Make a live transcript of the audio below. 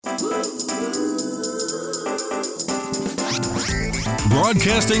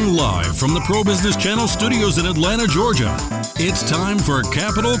Broadcasting live from the Pro Business Channel studios in Atlanta, Georgia. It's time for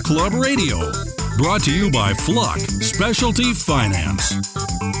Capital Club Radio. Brought to you by Flock Specialty Finance.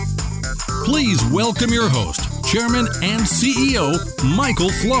 Please welcome your host, Chairman and CEO, Michael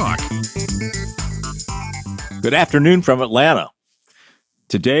Flock. Good afternoon from Atlanta.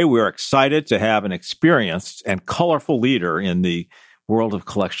 Today, we are excited to have an experienced and colorful leader in the world of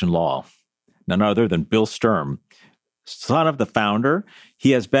collection law, none other than Bill Sturm. Son of the founder,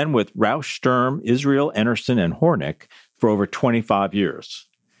 he has been with Rausch Sturm, Israel, Enerson, and Hornick for over 25 years.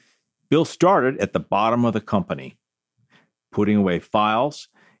 Bill started at the bottom of the company, putting away files,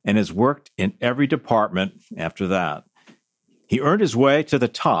 and has worked in every department after that. He earned his way to the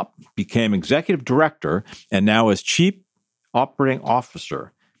top, became executive director, and now is chief operating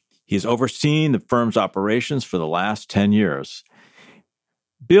officer. He has overseen the firm's operations for the last 10 years.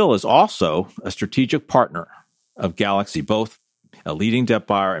 Bill is also a strategic partner of Galaxy, both a leading debt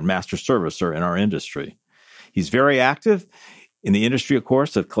buyer and master servicer in our industry. He's very active in the industry, of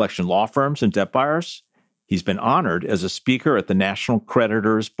course, of collection law firms and debt buyers. He's been honored as a speaker at the National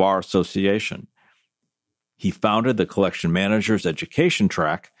Creditors Bar Association. He founded the Collection Managers Education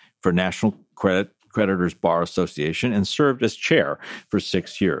Track for National Creditors Bar Association and served as chair for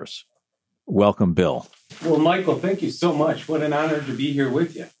 6 years. Welcome, Bill. Well, Michael, thank you so much. What an honor to be here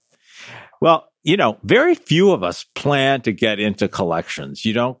with you. Well, you know, very few of us plan to get into collections.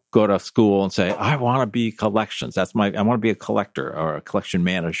 You don't go to school and say, I want to be collections. I want to be a collector or a collection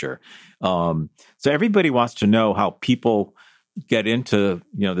manager. So everybody wants to know how people get into,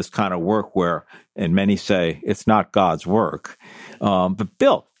 this kind of work where, and many say it's not God's work. But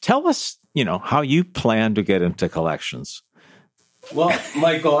Bill, tell us, how you plan to get into collections. Well,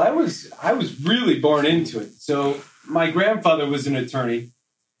 Michael, I was really born into it. So my grandfather was an attorney.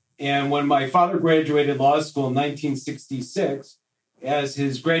 And when my father graduated law school in 1966, as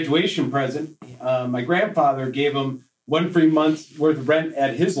his graduation present, my grandfather gave him 1 free month's worth of rent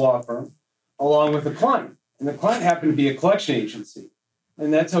at his law firm, along with a client. And the client happened to be a collection agency.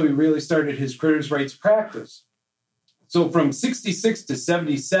 And that's how he really started his creditors' rights practice. So from 66 to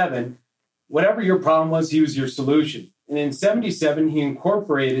 77, whatever your problem was, he was your solution. And in 77, he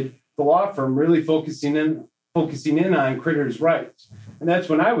incorporated the law firm, really focusing in on creditors' rights. And that's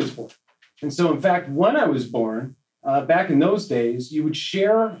when I was born. And so, in fact, when I was born, back in those days, you would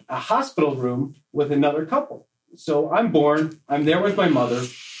share a hospital room with another couple. So I'm born, I'm there with my mother.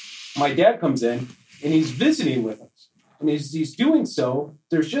 My dad comes in, and he's visiting with us. And as he's doing so,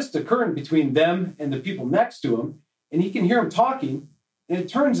 there's just a curtain between them and the people next to him, and he can hear them talking. And it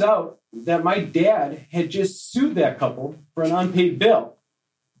turns out that my dad had just sued that couple for an unpaid bill.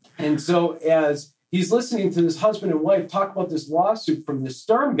 And so as he's listening to this husband and wife talk about this lawsuit from this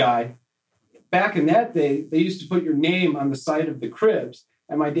Sturm guy. Back in that day, they used to put your name on the side of the cribs.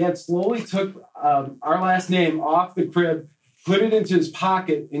 And my dad slowly took our last name off the crib, put it into his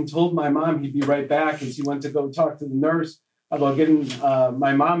pocket, and told my mom he'd be right back as he went to go talk to the nurse about getting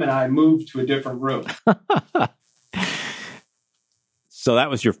my mom and I moved to a different room. So that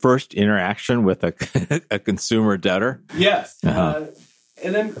was your first interaction with a consumer debtor? Yes. Uh-huh.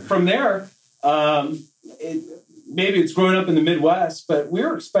 And then from there, maybe it's growing up in the Midwest, but we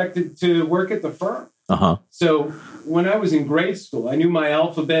were expected to work at the firm. Uh-huh. So when I was in grade school, I knew my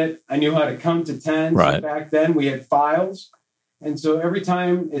alphabet. I knew how to count to 10. Right. So back then we had files. And so every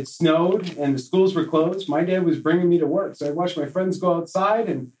time it snowed and the schools were closed, my dad was bringing me to work. So I'd watch my friends go outside,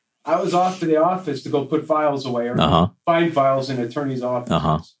 and I was off to the office to go put files away or find files in attorney's offices.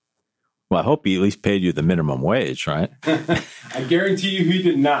 Uh-huh. Well, I hope he at least paid you the minimum wage, right? I guarantee you he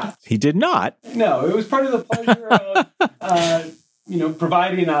did not. He did not? No, it was part of the pleasure of,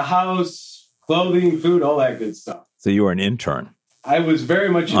 providing a house, clothing, food, all that good stuff. So you were an intern? I was very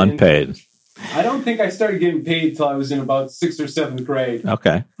much unpaid. Intern. I don't think I started getting paid till I was in about 6th or 7th grade.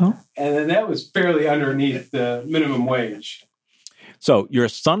 Okay. Oh. And then that was fairly underneath the minimum wage. So you're a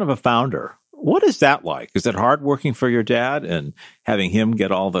son of a founder. What is that like? Is it hard working for your dad and having him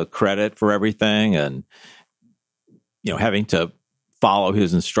get all the credit for everything and, having to follow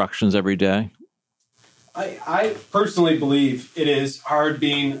his instructions every day? I personally believe it is hard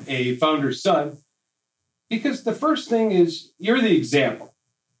being a founder's son because the first thing is you're the example,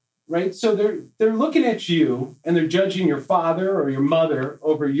 right? So they're looking at you and they're judging your father or your mother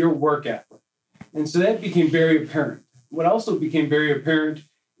over your work ethic. And so that became very apparent. What also became very apparent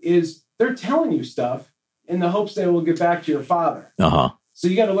is they're telling you stuff in the hopes that it will get back to your father. Uh-huh. So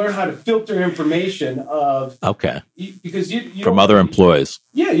you got to learn how to filter information of because you from other employees.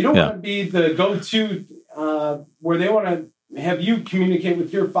 Yeah, you don't want to be the go-to where they want to have you communicate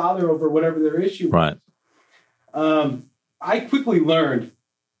with your father over whatever their issue is. Right. I quickly learned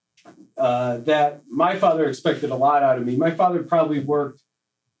that my father expected a lot out of me. My father probably worked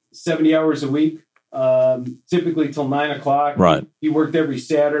 70 hours a week, typically till 9 o'clock. Right. He worked every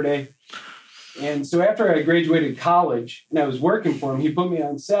Saturday. And so after I graduated college and I was working for him, he put me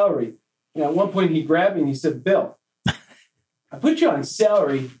on salary. And at one point he grabbed me and he said, Bill, I put you on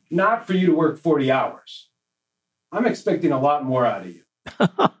salary not for you to work 40 hours. I'm expecting a lot more out of you.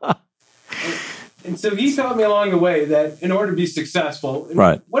 and so he taught me along the way that in order to be successful, in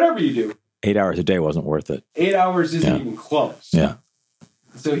right, whatever you do, 8 hours a day wasn't worth it. 8 hours isn't even close. Yeah.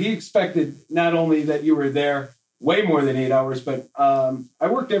 So he expected not only that you were there way more than 8 hours, but I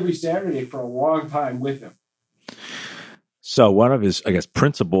worked every Saturday for a long time with him. So one of his, I guess,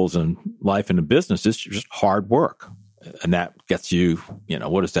 principles in life and in business is just hard work. And that gets you,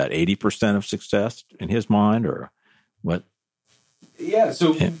 what is that, 80% of success in his mind, or what? Yeah.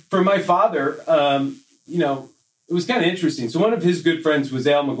 So for my father, it was kind of interesting. So one of his good friends was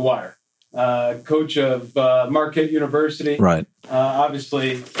Al McGuire, coach of Marquette University. Right.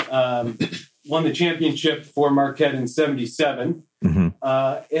 Obviously, won the championship for Marquette in 77.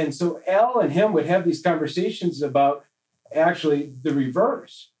 Mm-hmm. And so Al and him would have these conversations about actually the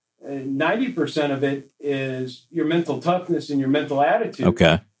reverse. 90% of it is your mental toughness and your mental attitude.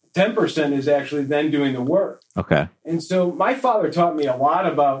 Okay. 10% is actually then doing the work. Okay. And so my father taught me a lot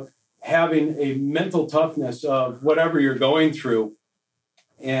about having a mental toughness of whatever you're going through.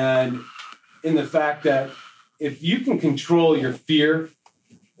 And in the fact that if you can control your fear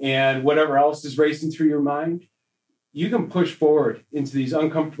and whatever else is racing through your mind, you can push forward into these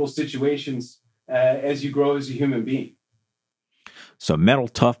uncomfortable situations as you grow as a human being. So mental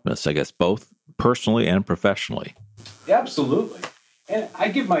toughness, I guess, both personally and professionally. Absolutely. And I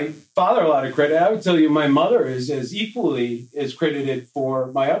give my father a lot of credit. I would tell you my mother is as equally as credited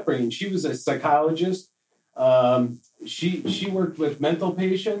for my upbringing. She was a psychologist. She worked with mental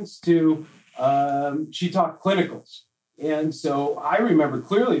patients to, she taught clinicals. And so I remember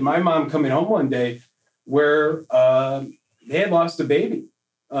clearly my mom coming home one day where they had lost a baby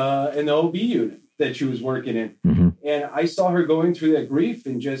in the OB unit that she was working in. Mm-hmm. And I saw her going through that grief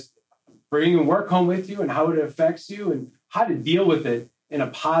and just bringing work home with you and how it affects you and how to deal with it in a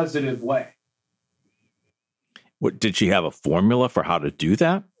positive way. What, did she have a formula for how to do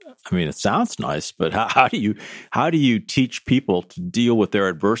that? I mean, it sounds nice, but how do you teach people to deal with their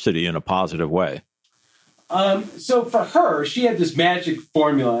adversity in a positive way? So for her, she had this magic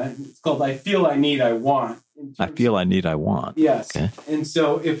formula. It's called I feel, I need, I want. I feel, I need, I want. Yes. Okay. And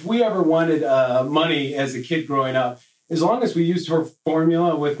so if we ever wanted money as a kid growing up, as long as we used her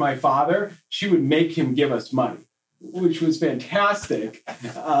formula with my father, she would make him give us money, which was fantastic,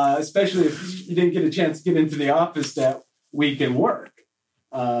 especially if you didn't get a chance to get into the office that week and work.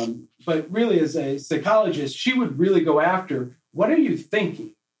 But really, as a psychologist, she would really go after, what are you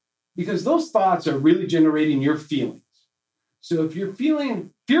thinking? Because those thoughts are really generating your feelings. So if you're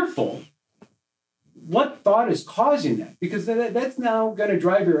feeling fearful, what thought is causing that? Because that's now going to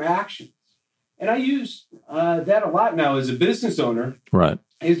drive your actions. And I use that a lot now as a business owner. Right.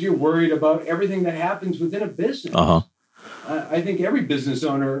 As you're worried about everything that happens within a business. Uh-huh. I think every business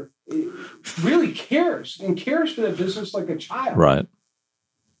owner really cares and cares for that business like a child. Right.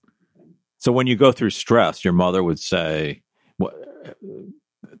 So when you go through stress, your mother would say,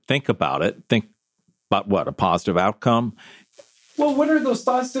 think about it. Think about what? A positive outcome? Well, what are those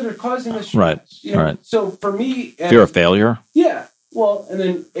thoughts that are causing the stress? Right. Right. So for me... Fear of failure? Yeah. Well, and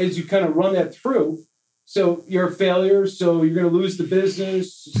then as you kind of run that through, so you're a failure, so you're going to lose the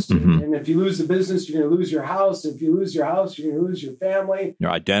business. Mm-hmm. And if you lose the business, you're going to lose your house. If you lose your house, you're going to lose your family.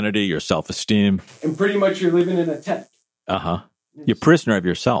 Your identity, your self-esteem. And pretty much you're living in a tent. Uh-huh. You're a prisoner of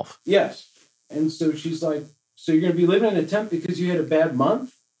yourself. Yes. And so she's like, so you're going to be living in a tent because you had a bad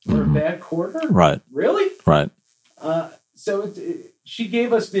month or a bad quarter? Right. Really? Right. So she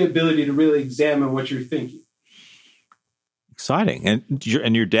gave us the ability to really examine what you're thinking. Exciting. And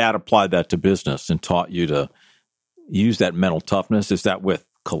your dad applied that to business and taught you to use that mental toughness. Is that with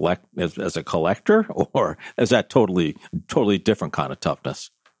as a collector, or is that totally different kind of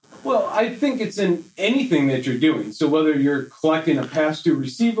toughness? Well, I think it's in anything that you're doing. So whether you're collecting a past due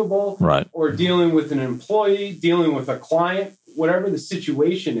receivable, right, or dealing with an employee, dealing with a client, whatever the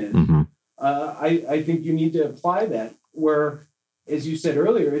situation is, I think you need to apply that where, as you said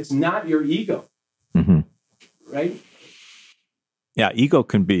earlier, it's not your ego, right? Yeah, ego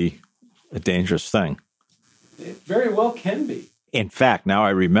can be a dangerous thing. It very well can be. In fact, now I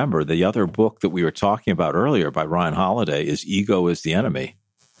remember the other book that we were talking about earlier by Ryan Holiday is Ego is the Enemy.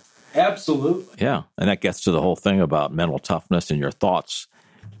 Absolutely. Yeah, and that gets to the whole thing about mental toughness, and your thoughts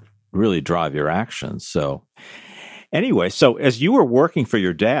really drive your actions. So Anyway, so as you were working for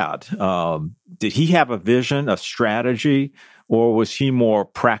your dad, did he have a vision, a strategy, or was he more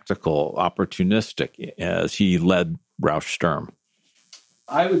practical, opportunistic as he led Rausch Sturm?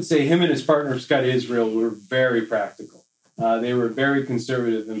 I would say him and his partner, Scott Israel, were very practical. They were very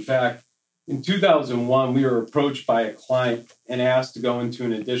conservative. In fact, in 2001, we were approached by a client and asked to go into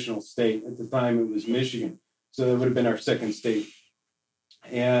an additional state. At the time, it was Michigan. So that would have been our second state.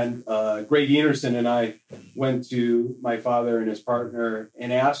 And Greg Enerson and I went to my father and his partner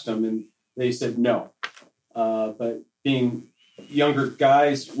and asked them, and they said no. But being younger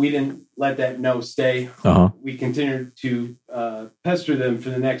guys, we didn't let that no stay. We continued to pester them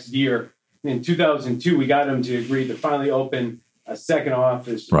for the next year. In 2002, we got them to agree to finally open a second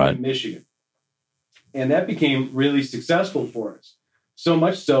office in Michigan. And that became really successful for us. So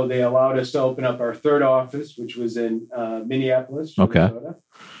much so, they allowed us to open up our third office, which was in Minneapolis, Minnesota.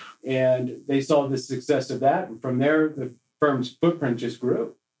 And they saw the success of that. And from there, the firm's footprint just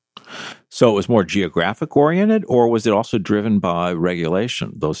grew. So it was more geographic oriented, or was it also driven by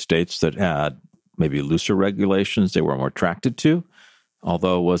regulation? Those states that had maybe looser regulations, they were more attracted to?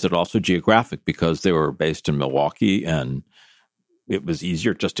 Although, was it also geographic because they were based in Milwaukee and it was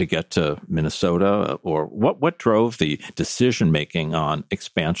easier just to get to Minnesota? Or what drove the decision-making on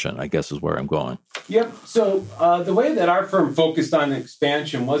expansion, I guess is where I'm going. Yep. So the way that our firm focused on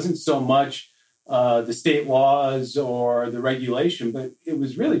expansion wasn't so much the state laws or the regulation, but it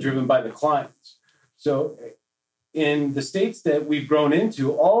was really driven by the clients. So in the states that we've grown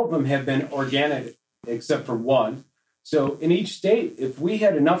into, all of them have been organic except for one. So in each state, if we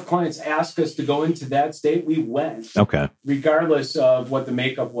had enough clients ask us to go into that state, we went. Okay. Regardless of what the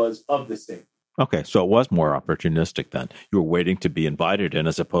makeup was of the state. Okay, so it was more opportunistic then. You were waiting to be invited in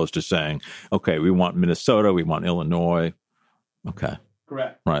as opposed to saying, okay, we want Minnesota, we want Illinois. Okay.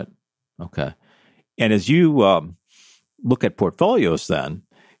 Correct. Right. Okay. And as you look at portfolios then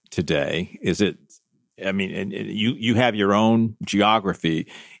today, you have your own geography.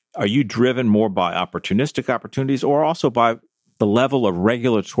 Are you driven more by opportunistic opportunities or also by the level of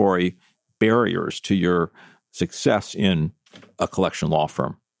regulatory barriers to your success in a collection law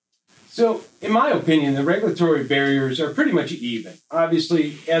firm? So, in my opinion, the regulatory barriers are pretty much even.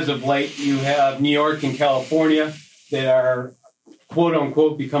 Obviously, as of late, you have New York and California that are, quote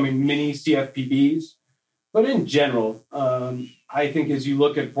unquote, becoming mini CFPBs. But in general, I think as you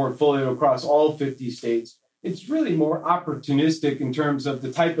look at portfolio across all 50 states, it's really more opportunistic in terms of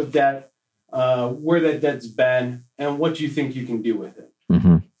the type of debt, where that debt's been, and what you think you can do with it.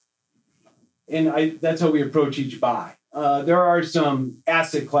 Mm-hmm. And that's how we approach each buy. There are some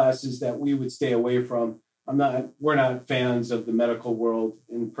asset classes that we would stay away from. We're not fans of the medical world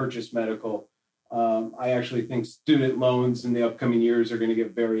and purchase medical. I actually think student loans in the upcoming years are going to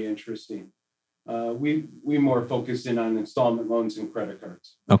get very interesting. We more focus in on installment loans and credit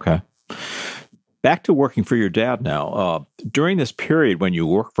cards. Okay. Back to working for your dad now. During this period when you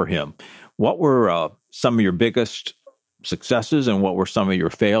worked for him, what were some of your biggest successes and what were some of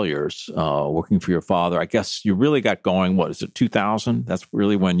your failures working for your father? I guess you really got going, 2000? That's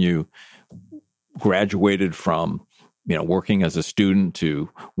really when you graduated from, working as a student to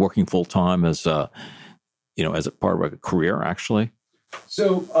working full-time as a part of a career, actually?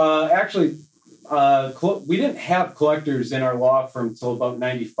 So, we didn't have collectors in our law firm until about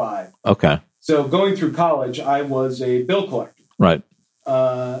 95. Okay. So going through college, I was a bill collector. Right.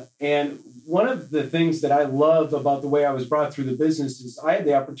 And one of the things that I love about the way I was brought through the business is I had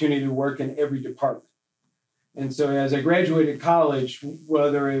the opportunity to work in every department. And so as I graduated college,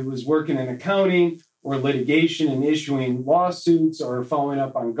 whether it was working in accounting or litigation and issuing lawsuits or following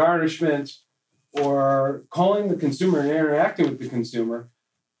up on garnishments or calling the consumer and interacting with the consumer,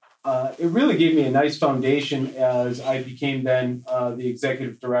 it really gave me a nice foundation as I became then the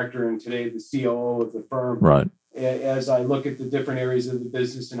executive director and today the COO of the firm. Right. As I look at the different areas of the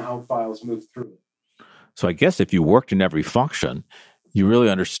business and how files move through it. So I guess if you worked in every function, you really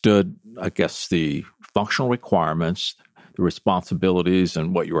understood, I guess, the functional requirements, the responsibilities,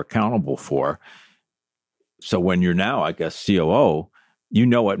 and what you're accountable for. So when you're now, I guess, COO, you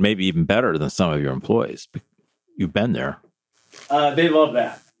know it maybe even better than some of your employees. You've been there. They love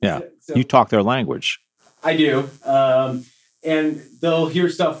that. Yeah. So, you talk their language. I do. And they'll hear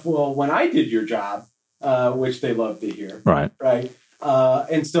stuff, well, when I did your job, which they love to hear. Right. Right.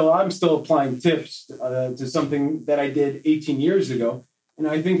 And I'm still applying tips to something that I did 18 years ago. And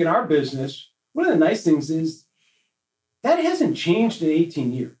I think in our business, one of the nice things is that hasn't changed in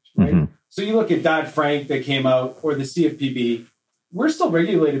 18 years. Right. Mm-hmm. So you look at Dodd-Frank that came out or the CFPB, we're still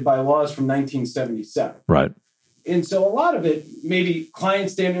regulated by laws from 1977. Right. And so a lot of it, maybe client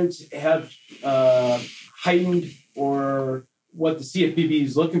standards have heightened or what the CFPB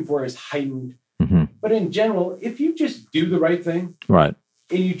is looking for is heightened. Mm-hmm. But in general, if you just do the right thing, Right.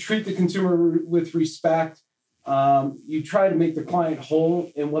 and you treat the consumer with respect, you try to make the client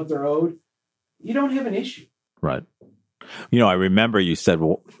whole in what they're owed, you don't have an issue. Right. I remember you said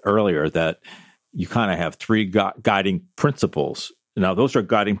earlier that you kind of have three guiding principles. Now, those are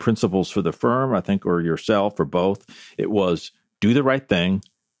guiding principles for the firm, I think, or yourself, or both. It was do the right thing,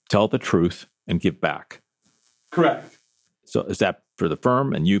 tell the truth, and give back. Correct. So is that for the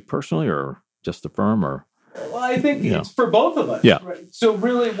firm and you personally, or just the firm? Or Well, I think it's for both of us. Yeah. Right? So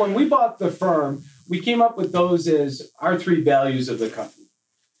really, when we bought the firm, we came up with those as our three values of the company.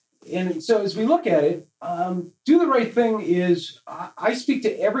 And so as we look at it, do the right thing is I speak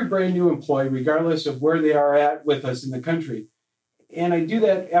to every brand new employee, regardless of where they are at with us in the country. And I do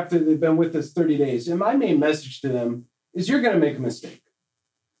that after they've been with us 30 days. And my main message to them is you're going to make a mistake.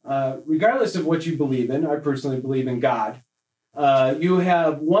 Regardless of what you believe in, I personally believe in God. You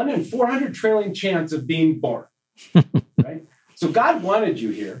have 1 in 400 trillion chance of being born. Right? So God wanted you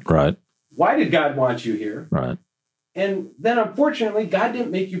here. Right. Why did God want you here? Right. And then unfortunately, God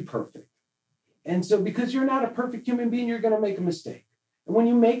didn't make you perfect. And so because you're not a perfect human being, you're going to make a mistake. And when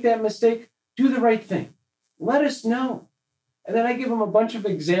you make that mistake, do the right thing. Let us know. And then I give them a bunch of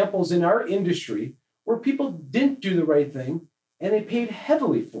examples in our industry where people didn't do the right thing and they paid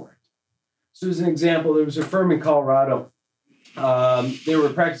heavily for it. So as an example, there was a firm in Colorado. They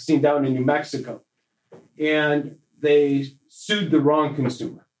were practicing down in New Mexico, and they sued the wrong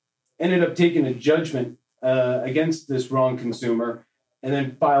consumer. Ended up taking a judgment against this wrong consumer and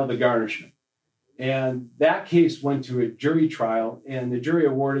then filed a garnishment. And that case went to a jury trial, and the jury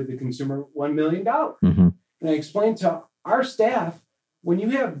awarded the consumer $1 million. Mm-hmm. And I explained to our staff, when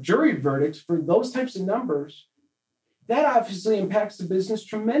you have jury verdicts for those types of numbers, that obviously impacts the business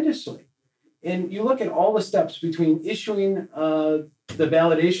tremendously. And you look at all the steps between issuing the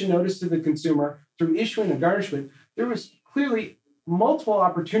validation notice to the consumer through issuing a garnishment. There was clearly multiple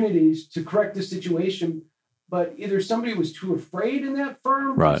opportunities to correct the situation, but either somebody was too afraid in that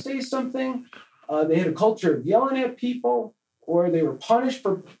firm to say something, they had a culture of yelling at people, or they were punished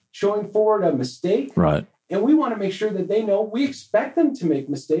for showing forward a mistake. Right. And we want to make sure that they know we expect them to make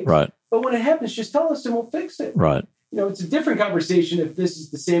mistakes. Right. But when it happens, just tell us and we'll fix it. Right. It's a different conversation if this is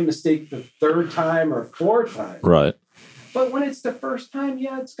the same mistake the third time or fourth time. Right. But when it's the first time,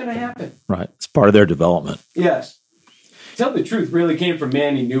 it's going to happen. Right. It's part of their development. Yes. Tell the truth really came from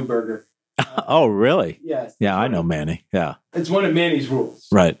Manny Newberger. Oh, really? Yes. Yeah, I know Manny. Yeah. It's one of Manny's rules.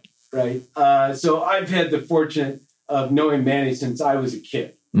 Right. Right. So I've had the fortune of knowing Manny since I was a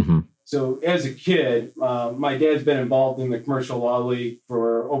kid. Mm-hmm. So as a kid, my dad's been involved in the Commercial Law League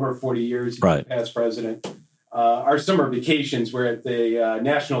for over 40 years. He's Right. past president. Our summer vacations were at the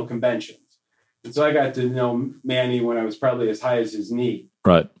national conventions. And so I got to know Manny when I was probably as high as his knee.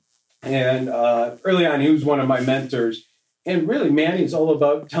 Right. And early on, he was one of my mentors. And really, Manny is all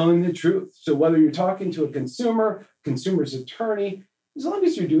about telling the truth. So whether you're talking to a consumer's attorney, as long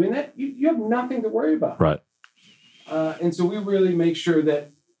as you're doing that, you have nothing to worry about. Right. And so we really make sure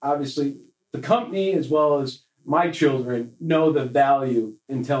that, obviously, the company as well as my children know the value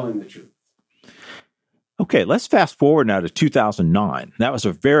in telling the truth. Okay, let's fast forward now to 2009. That was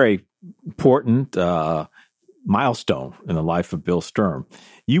a very important milestone in the life of Bill Sturm.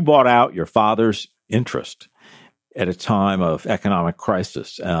 You bought out your father's interest at a time of economic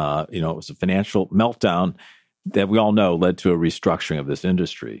crisis. It was a financial meltdown that we all know led to a restructuring of this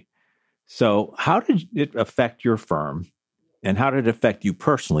industry. So how did it affect your firm, and how did it affect you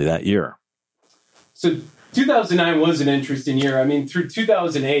personally that year? So 2009 was an interesting year. I mean, through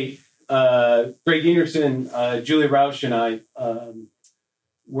 2008, Greg Enerson, Julie Rausch, and I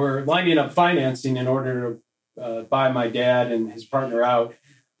were lining up financing in order to buy my dad and his partner out.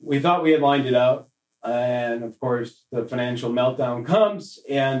 We thought we had lined it out. And of course, the financial meltdown comes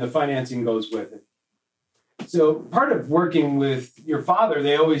and the financing goes with it. So part of working with your father,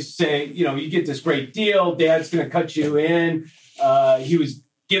 they always say, you get this great deal. Dad's going to cut you in. He was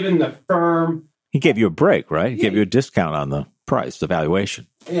given the firm. He gave you a break, right? He gave you a discount on the price, the valuation.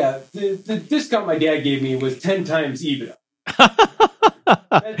 Yeah. The discount my dad gave me was 10 times EBITDA.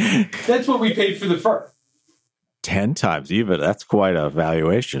 That's what we paid for the firm. 10 times EBITDA. That's quite a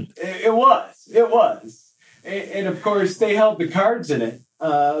valuation. It was. And of course, they held the cards in it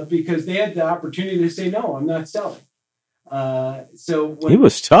because they had the opportunity to say, no, I'm not selling. So he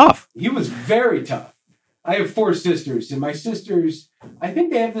was tough. He was very tough. I have 4 sisters, and my sisters, I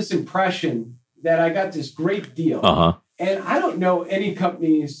think they have this impression that I got this great deal. Uh-huh. And I don't know any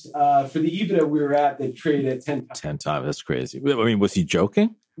companies for the EBITDA we were at that trade at 10 times. 10 times. That's crazy. I mean, was he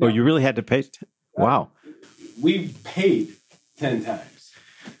joking? No. Oh, you really had to pay? Wow. we've paid 10 times.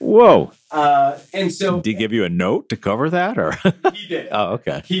 Whoa. And so... Did he give you a note to cover that? Or He did. Oh,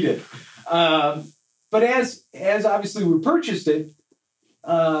 okay. He did. But as obviously we purchased it,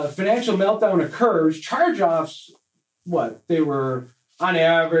 financial meltdown occurs. Charge-offs, they were on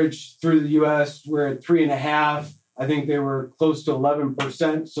average through the U.S., we're at 3.5%. I think they were close to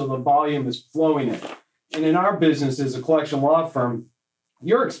 11%. So the volume is flowing in. And in our business as a collection law firm,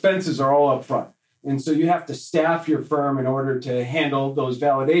 your expenses are all up front. And so you have to staff your firm in order to handle those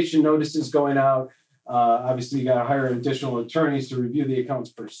validation notices going out. Obviously, you got to hire additional attorneys to review the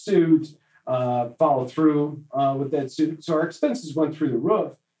accounts pursuit, follow through with that suit. So our expenses went through the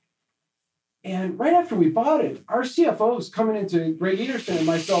roof. And right after we bought it, our CFO is coming into Greg Ederson and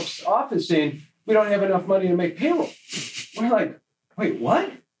myself's office saying, we don't have enough money to make payroll. We're like, wait,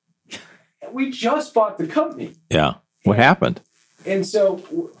 what? We just bought the company. Yeah. What happened? And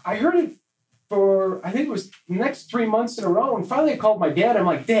so I heard it for, I think it was the next 3 months in a row. And finally I called my dad. I'm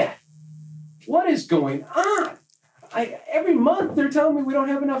like, Dad, what is going on? Every month they're telling me we don't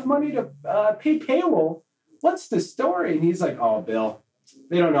have enough money to pay payroll. What's the story? And he's like, oh, Bill,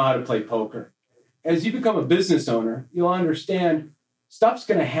 they don't know how to play poker. As you become a business owner, you'll understand stuff's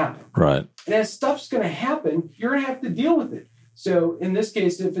going to happen. Right. And as stuff's going to happen, you're going to have to deal with it. So in this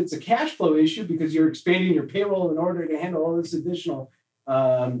case, if it's a cash flow issue because you're expanding your payroll in order to handle all this additional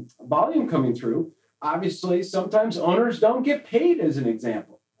volume coming through, obviously sometimes owners don't get paid, as an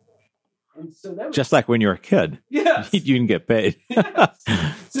example. And so that was, just like when you're a kid. Yeah. You didn't get paid. Yes.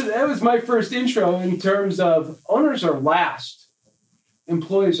 So that was my first intro in terms of owners are last,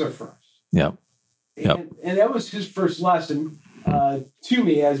 employees are first. Yep. And that was his first lesson to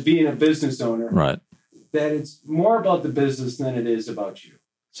me as being a business owner. Right. That it's more about the business than it is about you.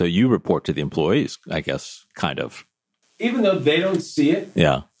 So you report to the employees, I guess, kind of. Even though they don't see it,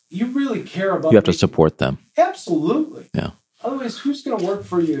 yeah, you really care about. You have to support them. Absolutely. Yeah. Otherwise, who's going to work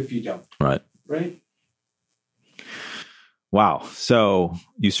for you if you don't? Right. Right. Wow. So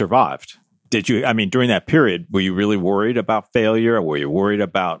you survived. Did you, during that period, were you really worried about failure? Or were you worried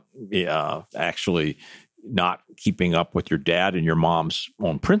about actually not keeping up with your dad and your mom's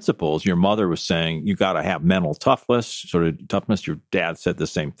own principles? Your mother was saying you got to have mental toughness, Your dad said the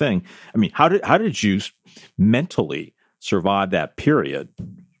same thing. How did you mentally survive that period?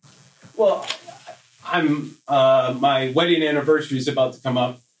 Well, my wedding anniversary is about to come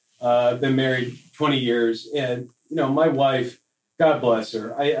up. I've been married 20 years, and my wife, God bless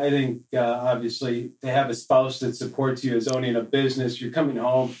her. I think obviously to have a spouse that supports you as owning a business, you're coming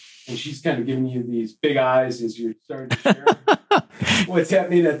home and she's kind of giving you these big eyes as you're starting to share what's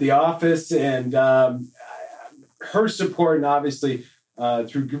happening at the office, and her support, and obviously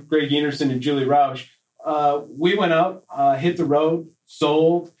through Greg Ederson and Julie Rausch, we went out, hit the road,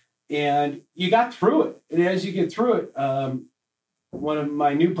 sold, and you got through it. And as you get through it, one of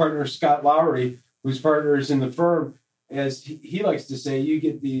my new partners, Scott Lowry, who's partners in the firm, as he likes to say, you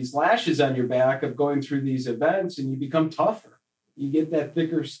get these lashes on your back of going through these events and you become tougher. You get that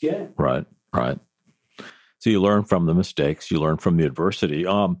thicker skin. Right. So you learn from the mistakes, you learn from the adversity.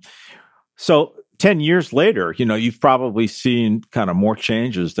 So 10 years later, you've probably seen kind of more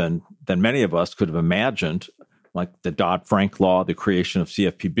changes than many of us could have imagined, like the Dodd-Frank law, the creation of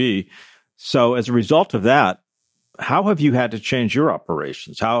CFPB. So as a result of that, how have you had to change your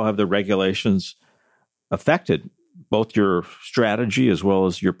operations? How have the regulations affected both your strategy as well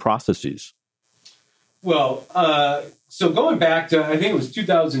as your processes? Well, so going back to, I think it was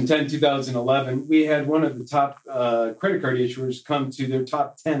 2010, 2011, we had one of the top credit card issuers come to their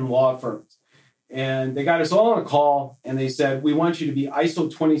top 10 law firms. And they got us all on a call and they said, we want you to be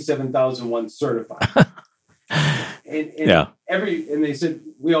ISO 27001 certified. and they said,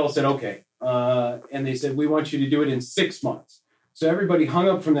 we all said, okay. And they said, we want you to do it in 6 months. So everybody hung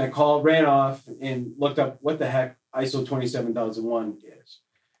up from that call, ran off and looked up what the heck ISO 27001 is.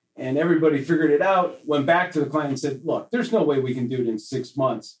 And everybody figured it out, went back to the client and said, look, there's no way we can do it in 6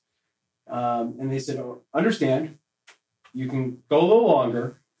 months. And they said, understand, you can go a little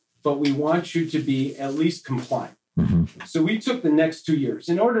longer, but we want you to be at least compliant. Mm-hmm. So we took the next 2 years.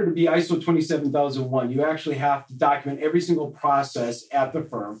 In order to be ISO 27001, you actually have to document every single process at the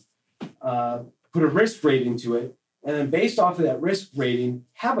firm, put a risk rating to it, and then based off of that risk rating,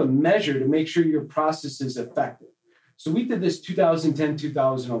 have a measure to make sure your process is effective. So we did this 2010,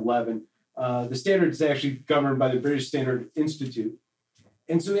 2011. The standard is actually governed by the British Standard Institute.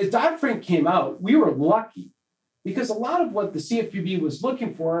 And so as Dodd-Frank came out, we were lucky because a lot of what the CFPB was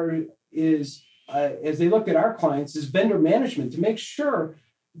looking for is, as they looked at our clients, is vendor management to make sure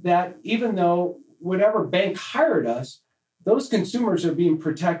that even though whatever bank hired us, those consumers are being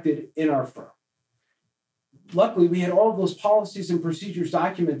protected in our firm. luckily, we had all of those policies and procedures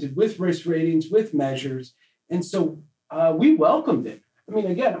documented with risk ratings, with measures. And so we welcomed it. I mean,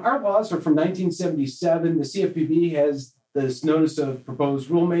 again, our laws are from 1977. The CFPB has this notice of proposed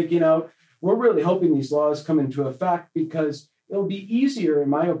rulemaking out. We're really hoping these laws come into effect because it'll be easier, in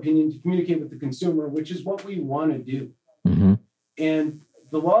my opinion, to communicate with the consumer, which is what we want to do. Mm-hmm. And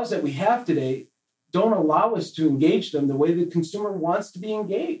the laws that we have today don't allow us to engage them the way the consumer wants to be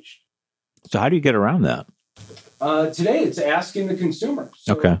engaged. So how do you get around that? Today, it's asking the consumer.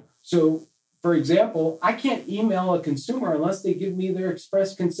 So, for example, I can't email a consumer unless they give me their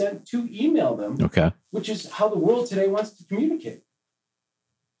express consent to email them, which is how the world today wants to communicate.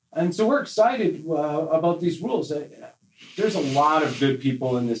 And so we're excited about these rules. There's a lot of good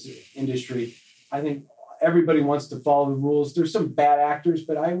people in this industry. I think everybody wants to follow the rules. There's some bad actors,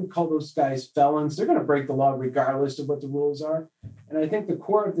 but I would call those guys felons. They're going to break the law regardless of what the rules are. And I think the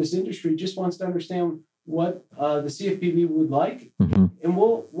core of this industry just wants to understand what the CFPB would like, and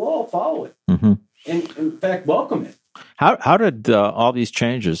we'll all follow it. And in fact, welcome it. How did all these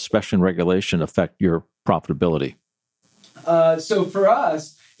changes, especially in regulation, affect your profitability? So for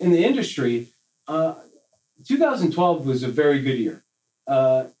us in the industry, 2012 was a very good year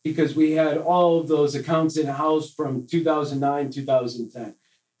because we had all of those accounts in-house from 2009, 2010.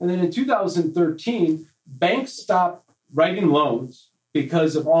 And then in 2013, banks stopped writing loans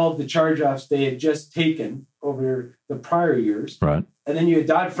because of all of the charge-offs they had just taken over the prior years. Right. And then you had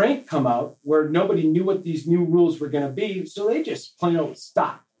Dodd-Frank come out where nobody knew what these new rules were going to be, so they just plain old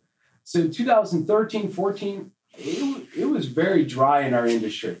stopped. So 2013, 14, it was very dry in our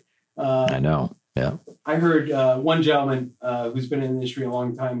industry. I know, yeah. I heard one gentleman who's been in the industry a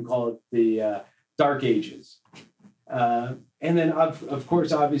long time call it the dark ages. And then, of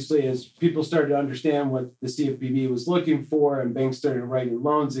course, obviously, as people started to understand what the CFPB was looking for and banks started writing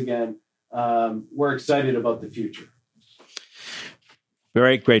loans again, we're excited about the future.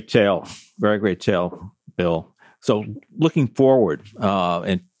 Very great tale, Bill. So looking forward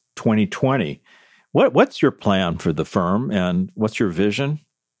in 2020, what's your plan for the firm and what's your vision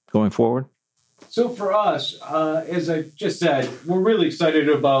going forward? So for us, as I just said, we're really excited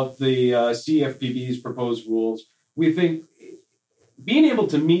about the CFPB's proposed rules. We think being able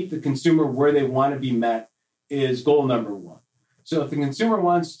to meet the consumer where they want to be met is goal number one. So if the consumer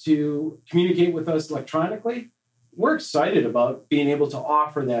wants to communicate with us electronically, we're excited about being able to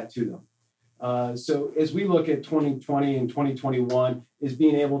offer that to them. So as we look at 2020 and 2021, is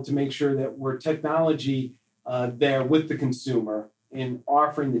being able to make sure that we're technology there with the consumer in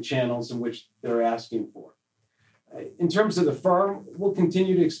offering the channels in which they're asking for. In terms of the firm, we'll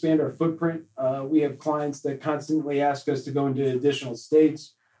continue to expand our footprint. We have clients that constantly ask us to go into additional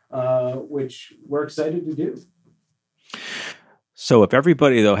states, which we're excited to do. So if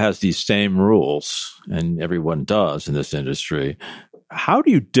everybody, though, has these same rules, and everyone does in this industry, how do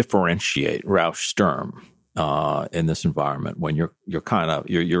you differentiate Roush Sturm in this environment when your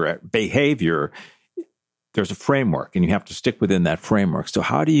behavior, there's a framework, and you have to stick within that framework. So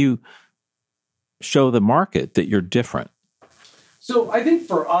how do you show the market that you're different? So I think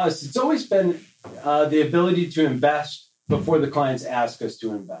for us, it's always been the ability to invest before the clients ask us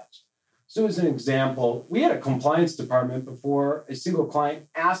to invest. So as an example, we had a compliance department before a single client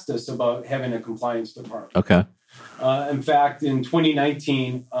asked us about having a compliance department. Okay. In fact, in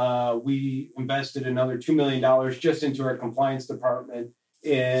 2019, we invested another $2 million just into our compliance department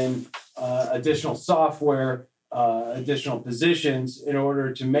in additional software, additional positions in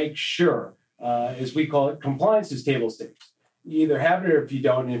order to make sure, as we call it, compliance is table stakes. You either have it or if you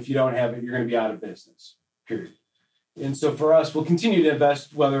don't, and if you don't have it, you're going to be out of business, period. And so for us, we'll continue to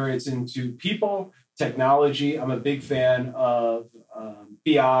invest, whether it's into people, technology. I'm a big fan of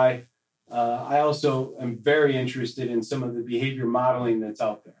BI. I also am very interested in some of the behavior modeling that's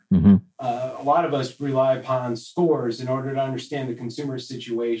out there. Mm-hmm. A lot of us rely upon scores in order to understand the consumer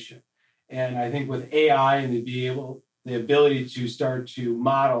situation. And I think with AI and the ability to start to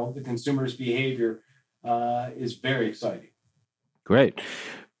model the consumer's behavior is very exciting. Great.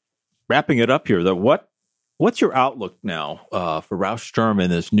 Wrapping it up here, though, what's your outlook now for Roush Sturm in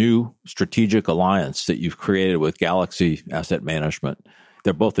this new strategic alliance that you've created with Galaxy Asset Management?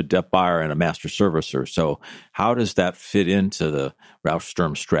 They're both a debt buyer and a master servicer. So how does that fit into the Roush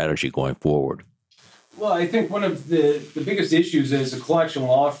Sturm strategy going forward? Well, I think one of the biggest issues as a collection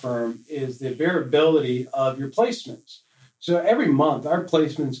law firm is the variability of your placements. So every month, our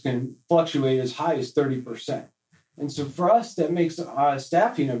placements can fluctuate as high as 30%. And so for us, that makes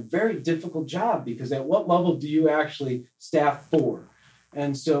staffing a very difficult job because at what level do you actually staff for?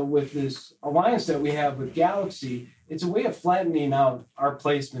 And so with this alliance that we have with Galaxy, it's a way of flattening out our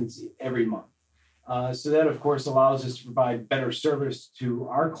placements every month. So that, of course, allows us to provide better service to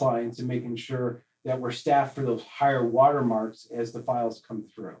our clients and making sure that we're staffed for those higher watermarks as the files come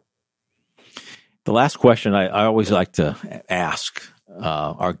through. The last question I always like to ask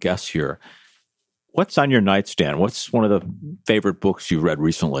our guests here, what's on your nightstand? What's one of the favorite books you've read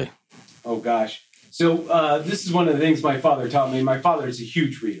recently? Oh, gosh. So this is one of the things my father taught me. My father is a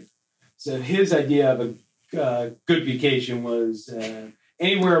huge reader. So his idea of a good vacation was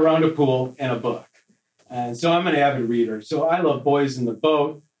anywhere around a pool and a book. And so I'm an avid reader. So I love Boys in the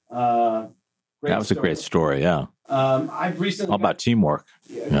Boat. That was a great story, yeah. I've recently... All about teamwork.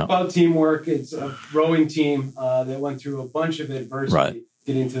 Yeah. About teamwork. It's a rowing team that went through a bunch of adversity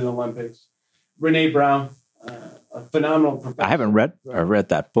getting to the Olympics. Brene Brown, a phenomenal professor. I haven't read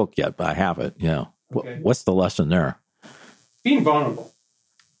that book yet, but I have it, yeah. Okay. What's the lesson there? Being vulnerable.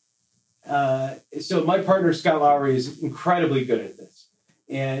 So my partner, Scott Lowry, is incredibly good at this.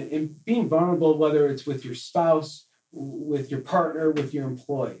 And in being vulnerable, whether it's with your spouse, with your partner, with your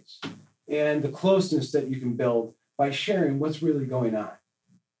employees, and the closeness that you can build by sharing what's really going on.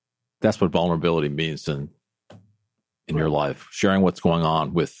 That's what vulnerability means in your life, sharing what's going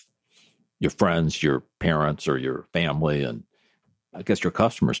on with your friends, your parents, or your family, and I guess your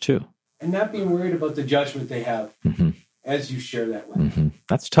customers too. And not being worried about the judgment they have as you share that with them.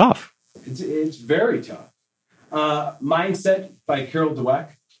 That's tough. It's very tough. Mindset by Carol Dweck,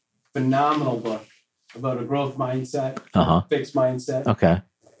 phenomenal book about a growth mindset, fixed mindset. Okay.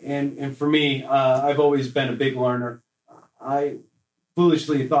 And for me, I've always been a big learner. I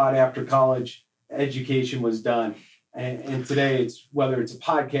foolishly thought after college education was done. And today, whether it's a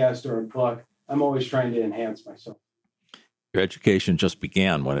podcast or a book, I'm always trying to enhance myself. Your education just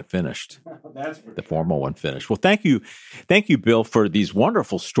began when it finished. That's the formal one finished. Well, thank you, Bill, for these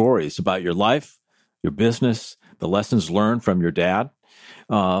wonderful stories about your life, your business, the lessons learned from your dad.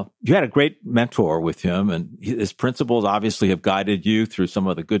 You had a great mentor with him, and his principles obviously have guided you through some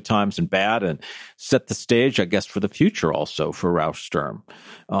of the good times and bad, and set the stage, I guess, for the future also for Rausch Sturm.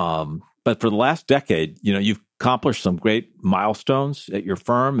 But for the last decade, you've accomplished some great milestones at your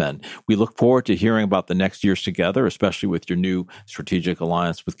firm, and we look forward to hearing about the next years together, especially with your new strategic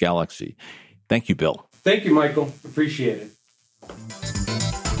alliance with Galaxy. Thank you, Bill. Thank you, Michael. Appreciate it.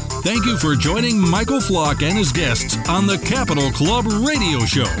 Thank you for joining Michael Flock and his guests on the Capital Club Radio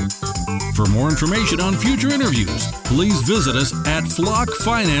Show. For more information on future interviews, please visit us at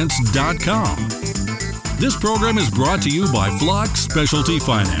flockfinance.com. This program is brought to you by Flock Specialty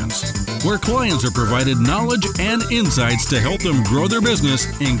Finance, where clients are provided knowledge and insights to help them grow their business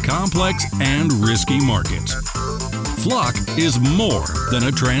in complex and risky markets. Flock is more than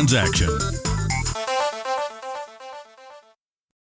a transaction.